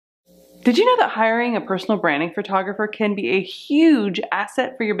Did you know that hiring a personal branding photographer can be a huge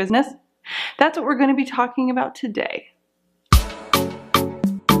asset for your business? That's what we're going to be talking about today.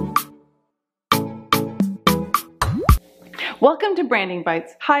 Welcome to Branding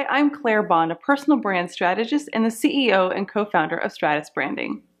Bites. Hi, I'm Claire Bond, a personal brand strategist and the CEO and co-founder of Stratus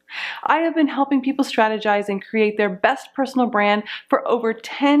Branding. I have been helping people strategize and create their best personal brand for over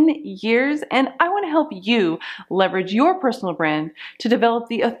 10 years, and I want to help you leverage your personal brand to develop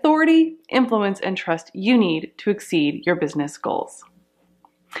the authority, influence, and trust you need to exceed your business goals.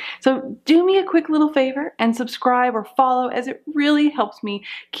 So do me a quick little favor and subscribe or follow, as it really helps me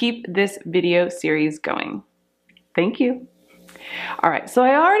keep this video series going. Thank you. All right, so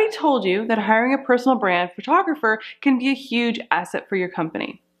I already told you that hiring a personal brand photographer can be a huge asset for your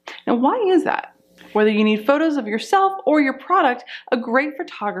company. Now, why is that? Whether you need photos of yourself or your product, a great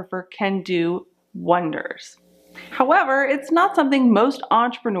photographer can do wonders. However, it's not something most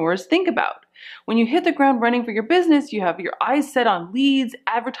entrepreneurs think about. When you hit the ground running for your business, you have your eyes set on leads,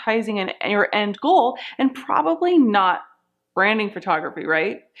 advertising, and your end goal, and probably not branding photography,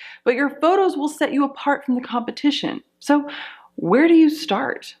 right? But your photos will set you apart from the competition. So where do you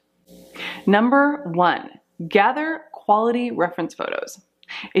start? Number one, gather quality reference photos.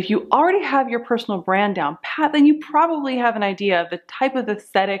 If you already have your personal brand down pat, then you probably have an idea of the type of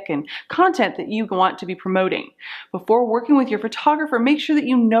aesthetic and content that you want to be promoting. Before working with your photographer, make sure that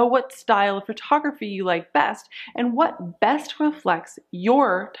you know what style of photography you like best and what best reflects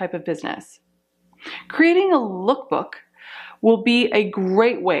your type of business. Creating a lookbook will be a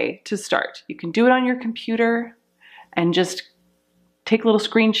great way to start. You can do it on your computer and just take little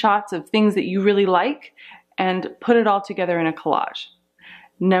screenshots of things that you really like and put it all together in a collage.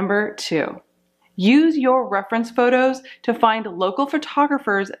 Number two, use your reference photos to find local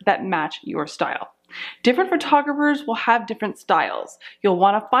photographers that match your style. Different photographers will have different styles. You'll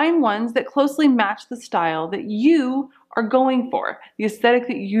want to find ones that closely match the style that you are going for, the aesthetic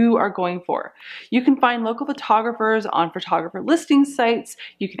that you are going for. You can find local photographers on photographer listing sites.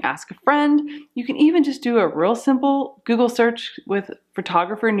 You can ask a friend. You can even just do a real simple Google search with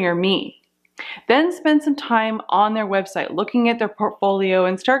photographer near me. Then spend some time on their website looking at their portfolio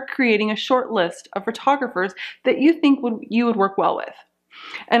and start creating a short list of photographers that you think you would work well with.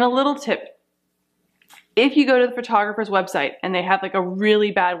 And a little tip, if you go to the photographer's website and they have like a really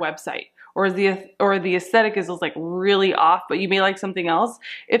bad website, or the aesthetic is like really off, but you may like something else,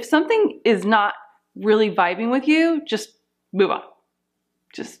 if something is not really vibing with you, just move on.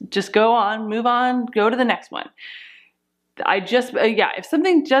 Just go on, move on, go to the next one. If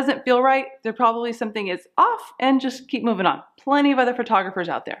something doesn't feel right, there probably something is off, and just keep moving on. Plenty of other photographers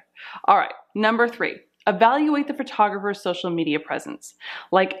out there. All right, number three, evaluate the photographer's social media presence.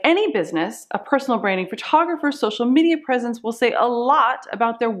 Like any business, a personal branding photographer's social media presence will say a lot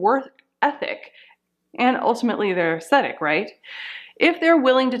about their work ethic and ultimately their aesthetic, right? If they're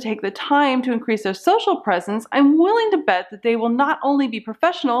willing to take the time to increase their social presence, I'm willing to bet that they will not only be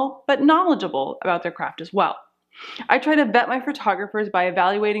professional, but knowledgeable about their craft as well. I try to vet my photographers by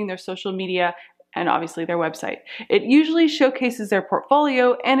evaluating their social media and obviously their website. It usually showcases their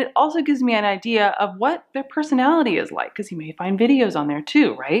portfolio, and it also gives me an idea of what their personality is like, because you may find videos on there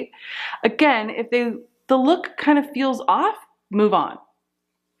too, right? Again, if the look kind of feels off, move on.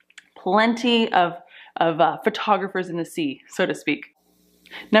 Plenty of photographers in the sea, so to speak.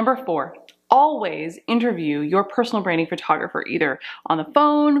 Number four, always interview your personal branding photographer, either on the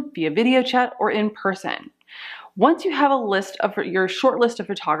phone, via video chat, or in person. Once you have your short list of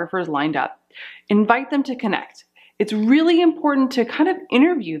photographers lined up, invite them to connect. It's really important to kind of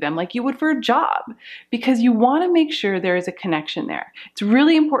interview them like you would for a job, because you want to make sure there is a connection there. It's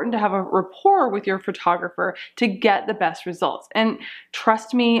really important to have a rapport with your photographer to get the best results. And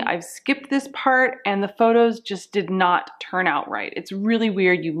trust me, I've skipped this part and the photos just did not turn out right. It's really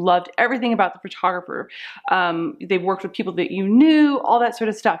weird. You loved everything about the photographer. They've worked with people that you knew, all that sort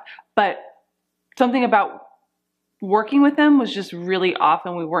of stuff. But something about working with them was just really off,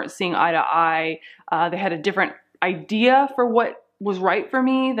 and we weren't seeing eye to eye. They had a different idea for what was right for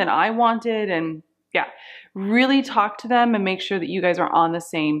me than I wanted, and yeah, really talk to them and make sure that you guys are on the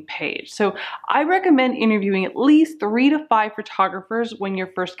same page. So I recommend interviewing at least 3 to 5 photographers when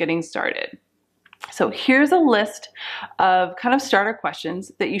you're first getting started. So here's a list of kind of starter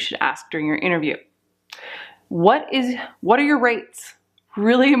questions that you should ask during your interview. What are your rates?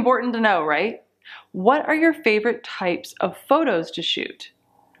 Really important to know, right? What are your favorite types of photos to shoot?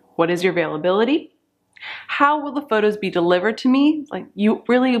 What is your availability? How will the photos be delivered to me? Like, you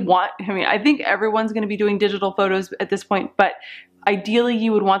really want, I think everyone's going to be doing digital photos at this point, but ideally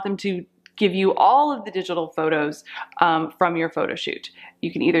you would want them to give you all of the digital photos from your photo shoot.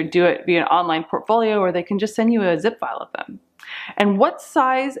 You can either do it via an online portfolio, or they can just send you a zip file of them. And what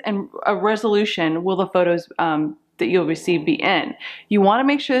size and resolution will the photos that you'll receive be in? You want to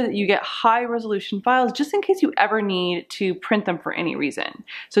make sure that you get high resolution files just in case you ever need to print them for any reason.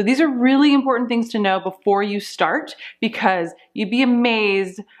 So these are really important things to know before you start, because you'd be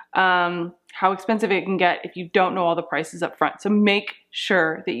amazed how expensive it can get if you don't know all the prices up front. So make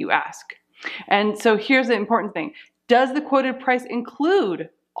sure that you ask. And so here's the important thing. Does the quoted price include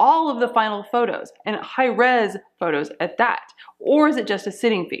all of the final photos and high-res photos at that? Or is it just a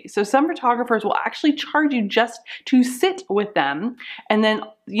sitting fee? So some photographers will actually charge you just to sit with them. And then,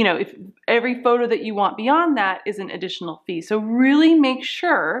 you know, if every photo that you want beyond that is an additional fee. So really make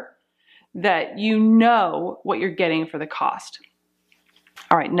sure that you know what you're getting for the cost.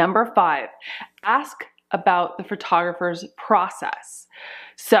 All right, number 5, ask about the photographer's process.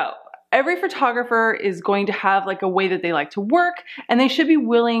 So every photographer is going to have like a way that they like to work, and they should be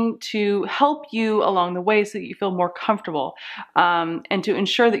willing to help you along the way so that you feel more comfortable, and to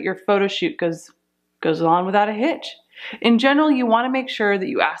ensure that your photo shoot goes on without a hitch. In general, you want to make sure that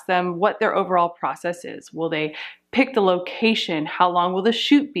you ask them what their overall process is. Will they pick the location? How long will the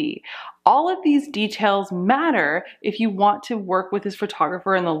shoot be? All of these details matter if you want to work with this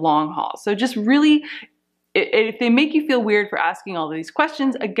photographer in the long haul. So just really, if they make you feel weird for asking all of these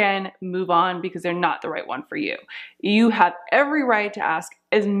questions, again, move on, because they're not the right one for you. You have every right to ask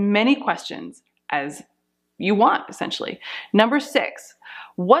as many questions as you want, essentially. Number 6,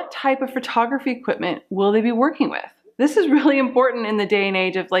 what type of photography equipment will they be working with? This is really important in the day and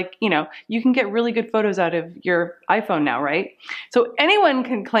age of, like, you know, you can get really good photos out of your iPhone now, right? So anyone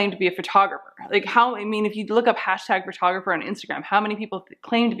can claim to be a photographer. Like if you look up hashtag photographer on Instagram, how many people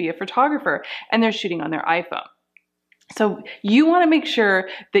claim to be a photographer and they're shooting on their iPhone? So you want to make sure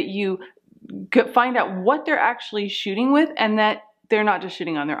that you find out what they're actually shooting with, and that they're not just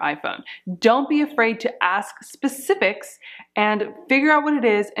shooting on their iPhone. Don't be afraid to ask specifics and figure out what it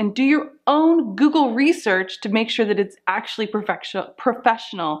is, and do your own Google research to make sure that it's actually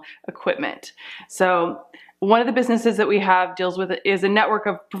professional equipment. So one of the businesses that we have deals with it is a network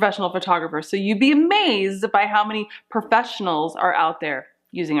of professional photographers. So you'd be amazed by how many professionals are out there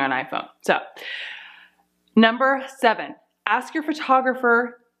using an iPhone. So number 7, ask your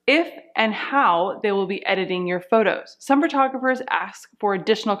photographer if and how they will be editing your photos. Some photographers ask for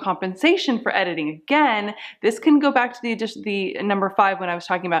additional compensation for editing. Again, this can go back to the number 5 when I was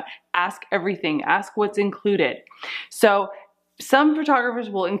talking about ask everything, ask what's included. So some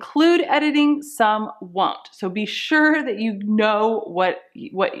photographers will include editing, some won't. So be sure that you know what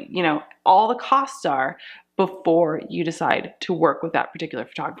you know all the costs are before you decide to work with that particular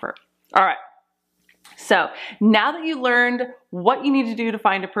photographer. All right. So now that you learned what you need to do to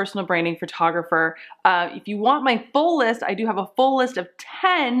find a personal branding photographer, if you want my full list, I do have a full list of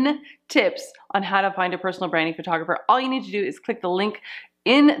 10 tips on how to find a personal branding photographer. All you need to do is click the link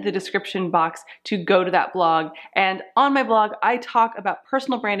in the description box to go to that blog. And on my blog, I talk about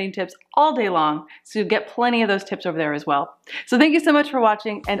personal branding tips all day long, so you'll get plenty of those tips over there as well. So thank you so much for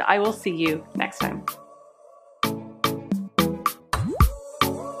watching, and I will see you next time.